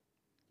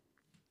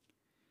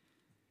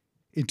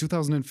In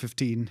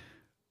 2015,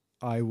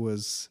 I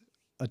was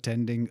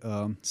attending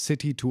a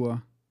city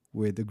tour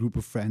with a group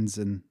of friends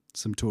and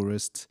some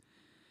tourists.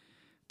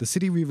 The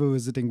city we were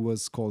visiting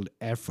was called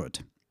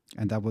Erfurt,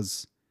 and that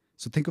was,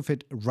 so think of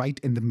it right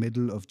in the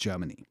middle of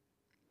Germany.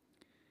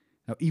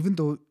 Now, even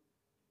though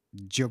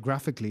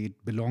geographically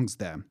it belongs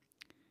there,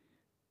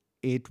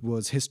 it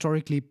was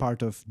historically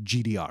part of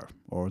GDR,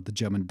 or the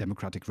German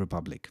Democratic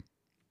Republic,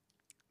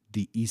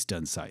 the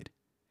eastern side.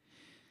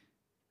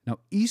 Now,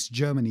 East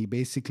Germany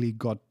basically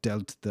got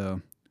dealt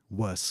the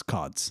worst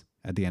cards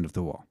at the end of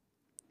the war.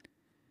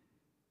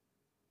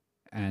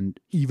 And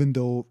even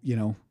though,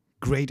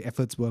 great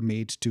efforts were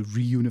made to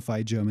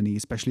reunify Germany,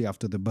 especially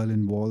after the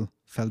Berlin Wall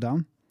fell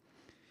down,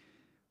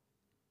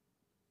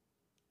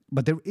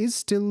 but there is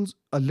still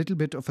a little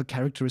bit of a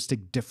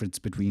characteristic difference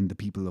between the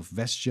people of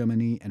West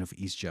Germany and of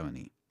East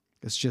Germany.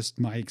 It's just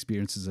my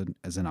experience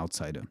as an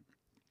outsider.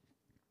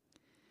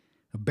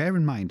 Bear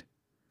in mind,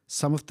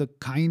 some of the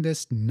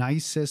kindest,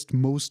 nicest,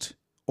 most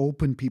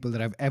open people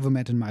that I've ever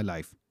met in my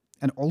life,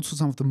 and also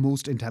some of the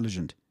most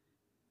intelligent,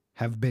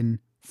 have been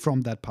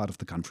from that part of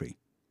the country.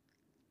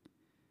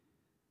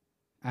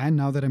 And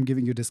now that I'm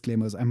giving you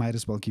disclaimers, I might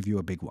as well give you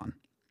a big one.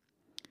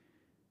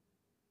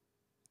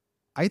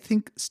 I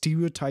think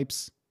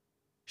stereotypes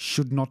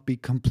should not be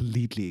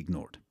completely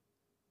ignored.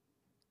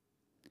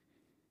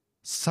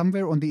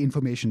 Somewhere on the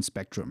information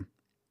spectrum,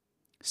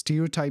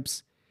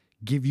 stereotypes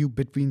give you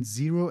between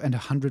 0 and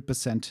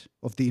 100%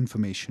 of the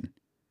information,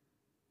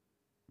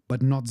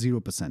 but not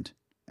 0%.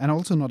 And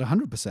also not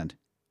 100%,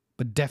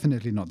 but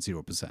definitely not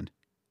 0%.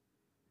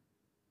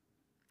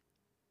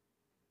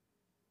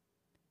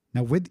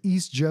 Now, with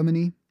East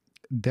Germany,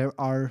 there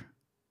are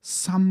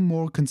some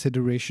more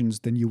considerations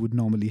than you would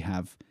normally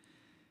have.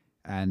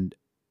 And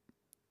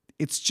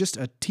it's just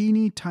a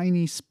teeny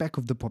tiny speck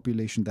of the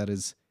population that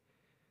is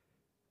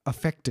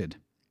affected,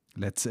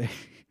 let's say.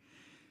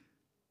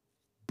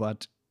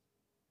 But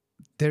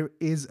there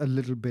is a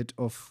little bit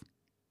of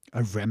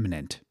a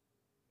remnant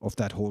of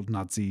that whole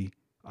Nazi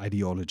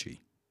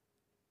ideology.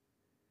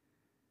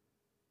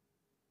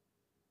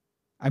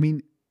 I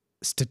mean,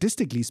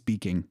 statistically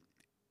speaking,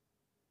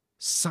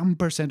 some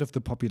percent of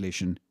the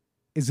population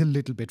is a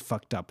little bit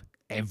fucked up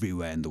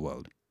everywhere in the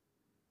world.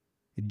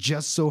 It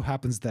just so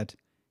happens that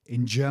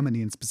in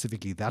Germany, and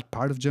specifically that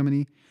part of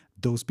Germany,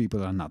 those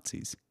people are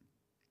Nazis.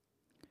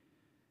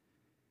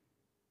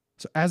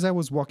 So as I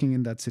was walking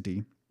in that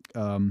city,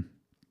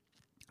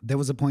 there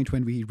was a point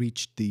when we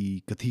reached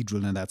the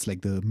cathedral, and that's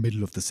like the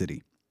middle of the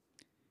city.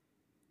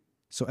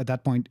 So at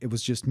that point, it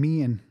was just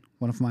me and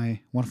one of my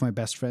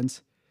best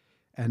friends,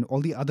 and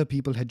all the other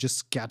people had just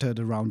scattered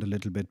around a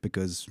little bit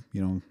because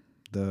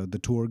the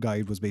tour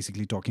guide was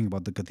basically talking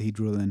about the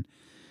cathedral, and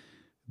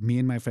me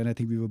and my friend, I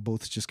think we were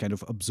both just kind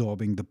of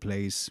absorbing the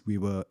place. We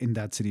were in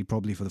that city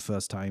probably for the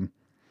first time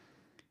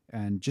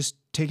and just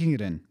taking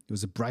it in. It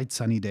was a bright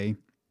sunny day,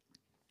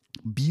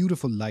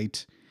 beautiful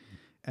light,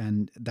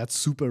 and that's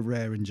super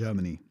rare in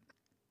Germany.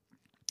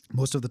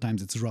 Most of the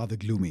times it's rather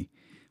gloomy,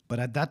 but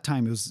at that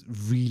time it was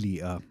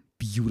really a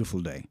beautiful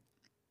day.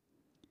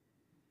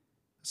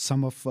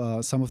 Some of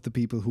the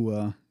people who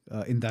were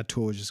in that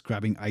tour were just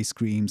grabbing ice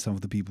cream. Some of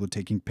the people were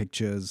taking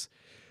pictures.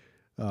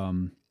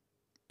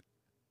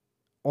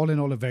 All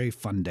in all, a very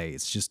fun day.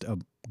 It's just a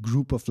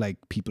group of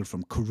like people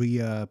from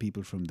Korea,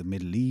 people from the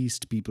Middle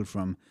East, people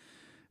from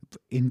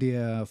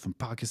India, from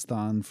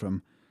Pakistan,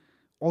 from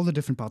all the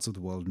different parts of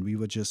the world. And we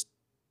were just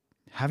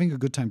having a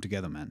good time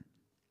together, man.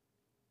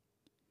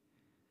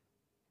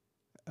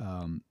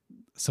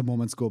 Some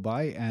moments go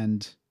by,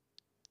 and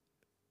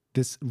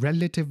this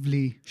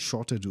relatively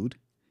shorter dude,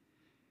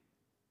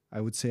 I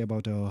would say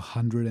about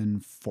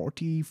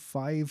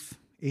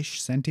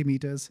 145-ish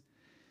centimeters,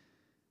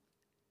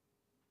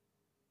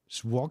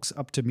 just walks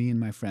up to me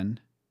and my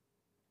friend,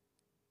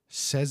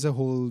 says a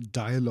whole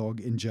dialogue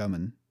in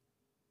German,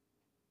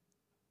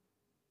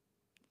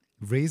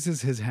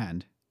 raises his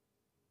hand,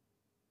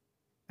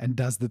 and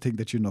does the thing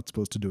that you're not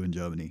supposed to do in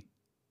Germany.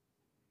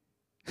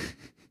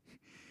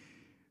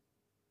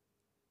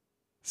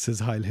 Says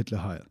Heil Hitler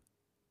Heil.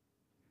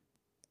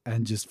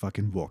 And just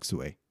fucking walks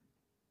away.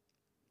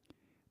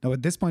 Now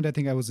at this point, I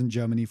think I was in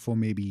Germany for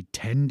maybe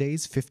 10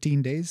 days,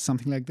 15 days,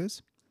 something like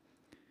this.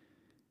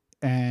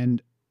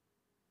 And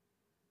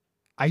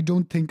I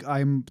don't think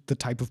I'm the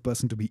type of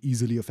person to be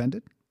easily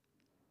offended.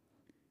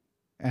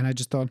 And I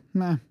just thought,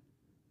 nah,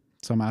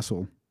 some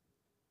asshole.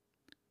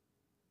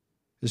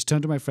 I just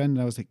turned to my friend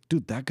and I was like,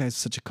 dude, that guy's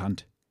such a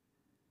cunt.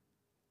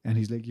 And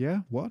he's like, yeah,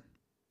 what?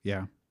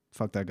 Yeah,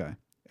 fuck that guy.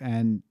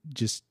 And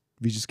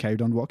we just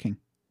carried on walking.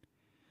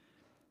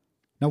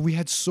 Now, we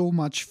had so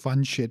much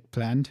fun shit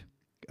planned,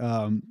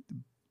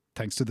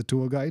 thanks to the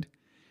tour guide,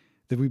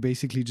 that we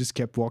basically just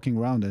kept walking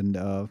around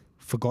and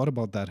forgot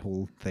about that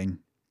whole thing.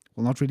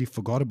 Well, not really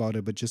forgot about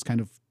it, but just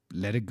kind of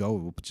let it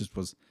go. It just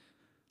was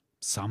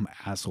some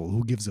asshole.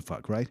 Who gives a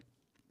fuck, right?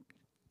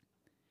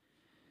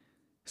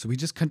 So we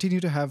just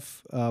continued to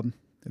have a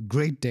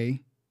great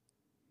day,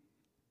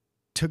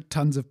 took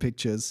tons of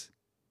pictures,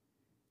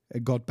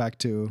 got back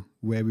to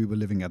where we were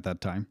living at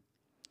that time.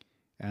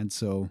 And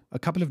so a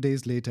couple of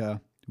days later,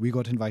 we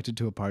got invited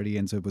to a party.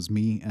 And so it was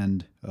me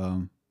and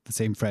the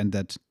same friend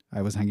that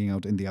I was hanging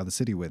out in the other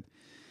city with.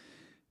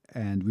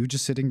 And we were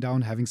just sitting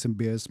down, having some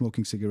beers,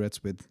 smoking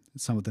cigarettes with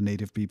some of the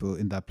native people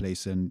in that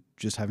place and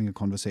just having a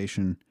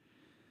conversation.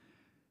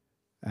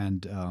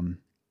 And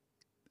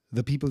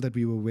the people that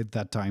we were with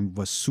that time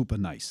was super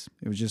nice.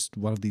 It was just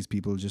one of these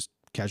people just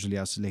casually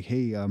asked, like,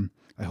 "Hey,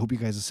 I hope you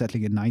guys are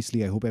settling in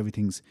nicely. I hope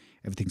everything's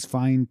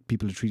fine.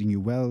 People are treating you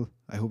well.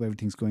 I hope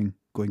everything's going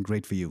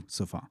great for you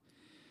so far."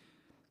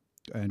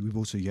 And we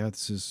both said, "Yeah,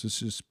 this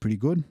is pretty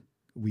good.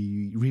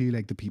 We really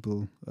like the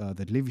people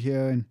that live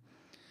here, and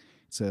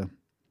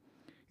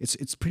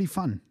it's pretty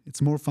fun.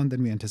 It's more fun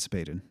than we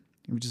anticipated.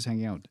 We were just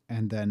hanging out."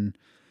 And then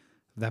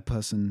that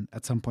person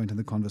at some point in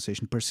the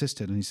conversation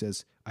persisted, and he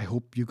says, "I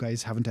hope you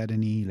guys haven't had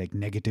any like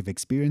negative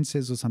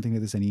experiences or something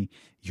like this.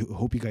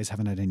 Hope you guys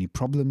haven't had any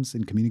problems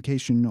in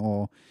communication,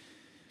 or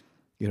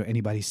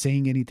anybody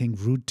saying anything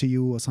rude to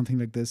you or something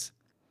like this."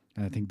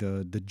 And I think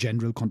the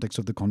general context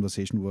of the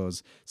conversation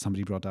was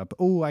somebody brought up,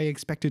 "Oh, I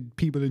expected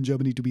people in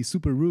Germany to be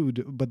super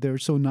rude, but they're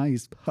so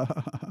nice."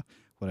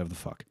 Whatever the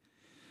fuck.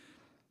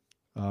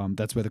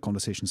 That's where the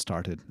conversation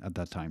started at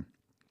that time.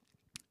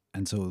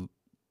 And so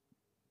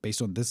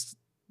based on this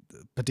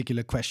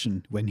particular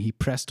question, when he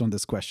pressed on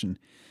this question,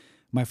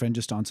 my friend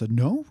just answered,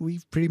 "No,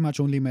 we've pretty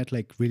much only met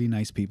like really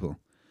nice people."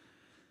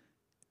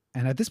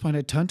 And at this point,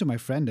 I turned to my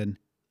friend and,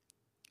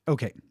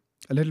 okay,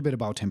 a little bit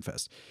about him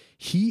first.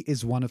 He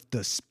is one of the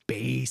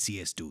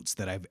spaciest dudes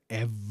that I've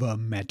ever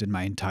met in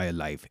my entire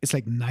life. It's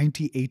like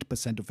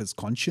 98% of his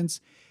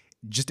conscience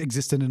just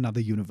exists in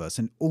another universe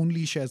and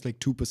only shares like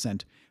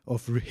 2%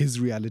 of his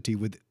reality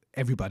with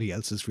everybody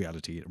else's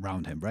reality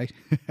around him, right?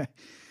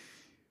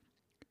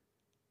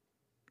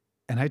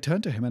 And I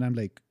turned to him and I'm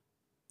like,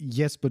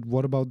 "Yes, but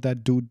what about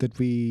that dude that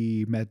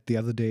we met the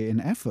other day in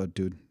Erfurt,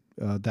 dude?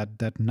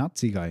 That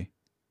Nazi guy."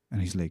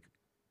 And he's like,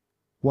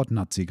 "What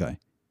Nazi guy?"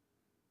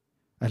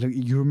 I like,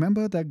 "You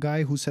remember that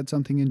guy who said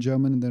something in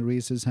German and then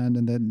raised his hand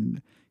and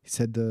then he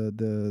said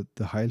the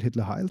Heil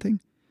Hitler Heil thing?"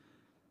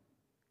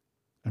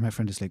 And my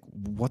friend is like,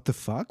 "What the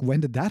fuck? When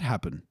did that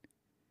happen?"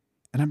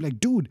 And I'm like,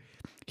 "Dude,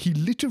 he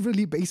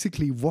literally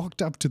basically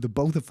walked up to the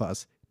both of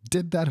us,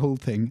 did that whole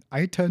thing.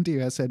 I turned to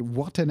you, I said,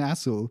 'What an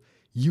asshole.'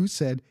 You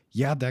said,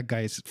 'Yeah, that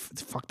guy is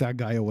fuck that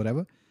guy,' or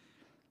whatever.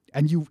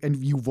 And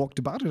you walked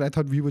about it. I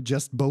thought we were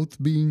just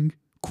both being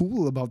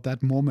cool about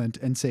that moment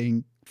and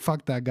saying,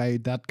 'Fuck that guy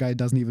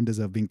doesn't even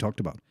deserve being talked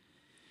about.'"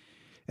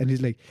 And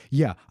he's like,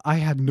 "Yeah, I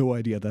had no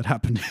idea that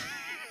happened."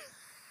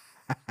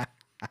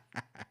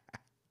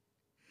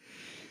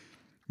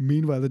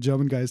 Meanwhile, the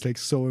German guy is like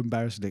so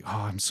embarrassed, like,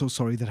 "Oh, I'm so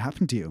sorry that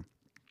happened to you."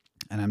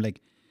 And I'm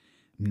like,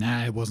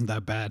 "Nah, it wasn't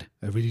that bad.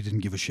 I really didn't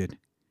give a shit."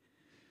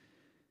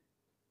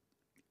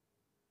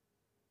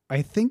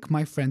 I think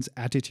my friend's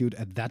attitude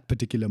at that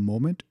particular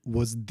moment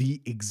was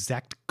the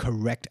exact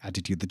correct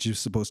attitude that you're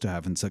supposed to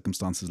have in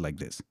circumstances like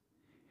this.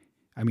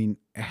 I mean,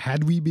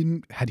 had he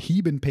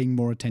been paying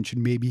more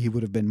attention, maybe he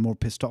would have been more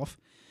pissed off.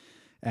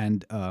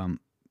 And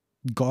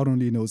God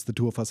only knows the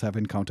two of us have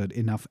encountered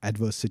enough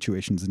adverse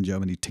situations in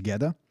Germany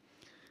together,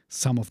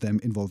 some of them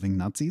involving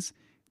Nazis.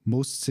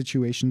 Most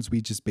situations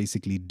we just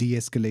basically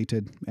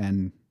de-escalated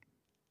and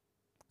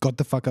got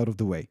the fuck out of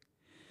the way,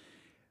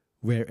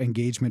 where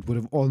engagement would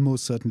have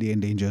almost certainly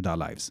endangered our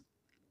lives.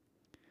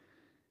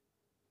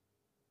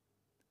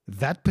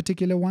 That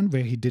particular one,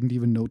 where he didn't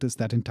even notice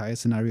that entire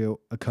scenario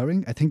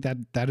occurring, I think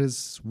that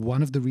is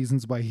one of the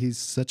reasons why he's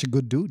such a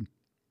good dude.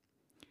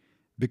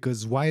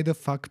 Because why the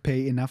fuck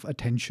pay enough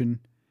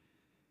attention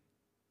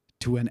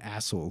to an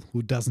asshole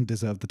who doesn't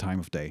deserve the time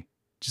of day?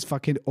 Just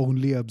fucking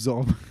only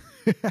absorb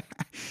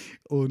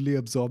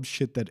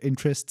shit that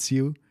interests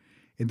you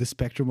in the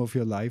spectrum of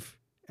your life.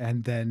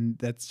 And then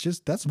that's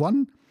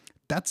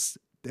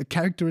a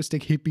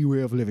characteristic hippie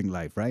way of living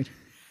life, right?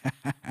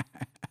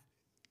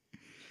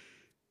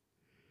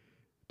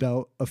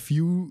 Now, a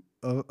few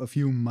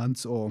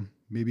months or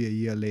maybe a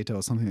year later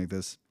or something like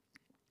this,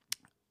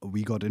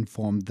 we got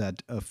informed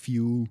that a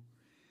few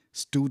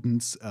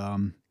students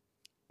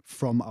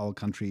from our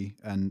country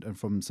and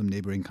from some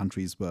neighboring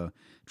countries were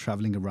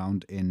traveling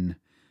around in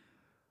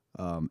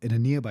a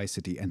nearby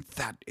city, and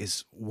that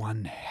is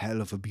one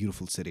hell of a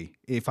beautiful city.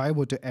 If I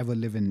were to ever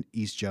live in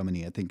East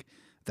Germany, I think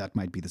that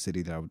might be the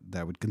city that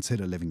I would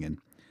consider living in.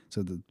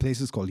 So the place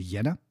is called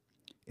Jena.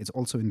 It's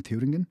also in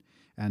Thüringen,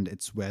 and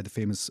it's where the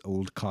famous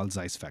old Carl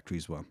Zeiss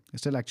factories were. I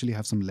still actually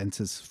have some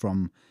lenses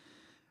from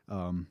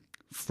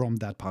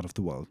that part of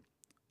the world,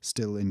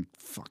 still in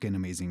fucking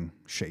amazing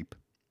shape.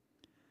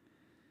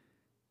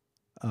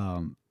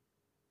 And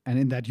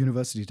in that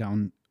university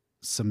town,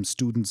 some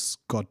students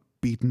got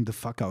beaten the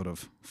fuck out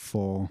of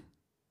for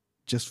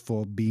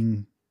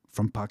being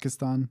from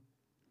Pakistan.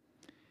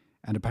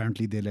 And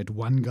apparently they let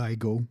one guy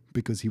go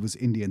because he was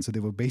Indian. So they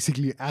were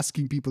basically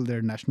asking people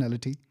their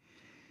nationality.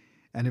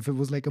 And if it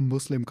was like a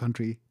Muslim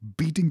country,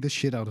 beating the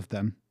shit out of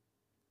them.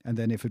 And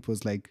then if it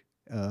was like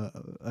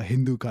a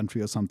Hindu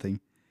country or something,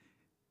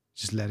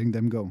 just letting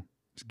them go.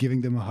 Just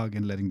giving them a hug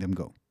and letting them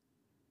go.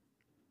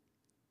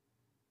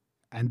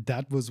 And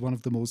that was one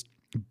of the most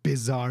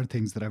bizarre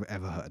things that I've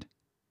ever heard.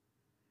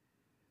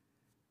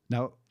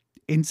 Now,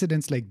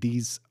 incidents like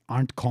these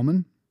aren't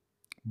common,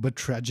 but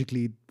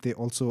tragically, they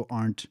also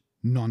aren't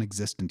non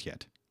existent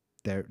yet.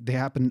 They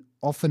happen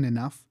often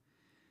enough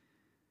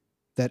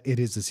that it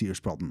is a serious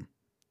problem.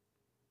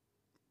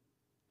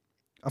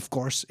 Of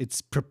course,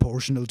 it's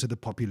proportional to the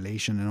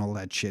population and all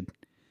that shit.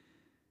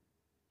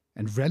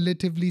 And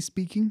relatively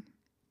speaking,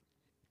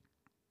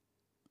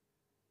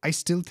 I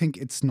still think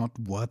it's not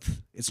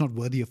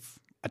worthy of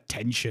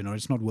attention, or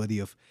it's not worthy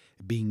of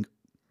being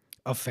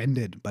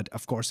offended. But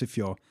of course, if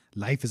your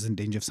life is in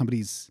danger, if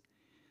somebody's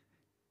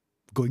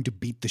going to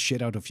beat the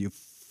shit out of you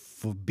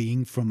for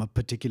being from a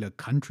particular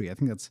country, I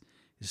think that's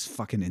just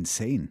fucking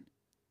insane.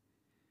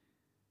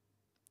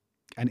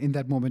 And in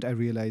that moment, I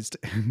realized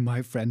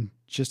my friend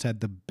just had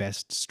the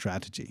best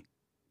strategy.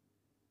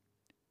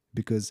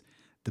 Because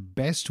the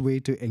best way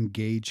to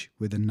engage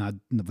with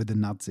a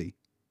Nazi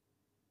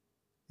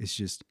is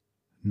just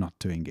not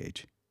to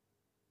engage.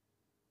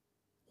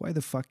 Why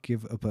the fuck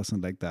give a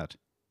person like that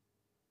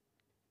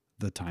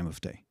the time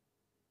of day?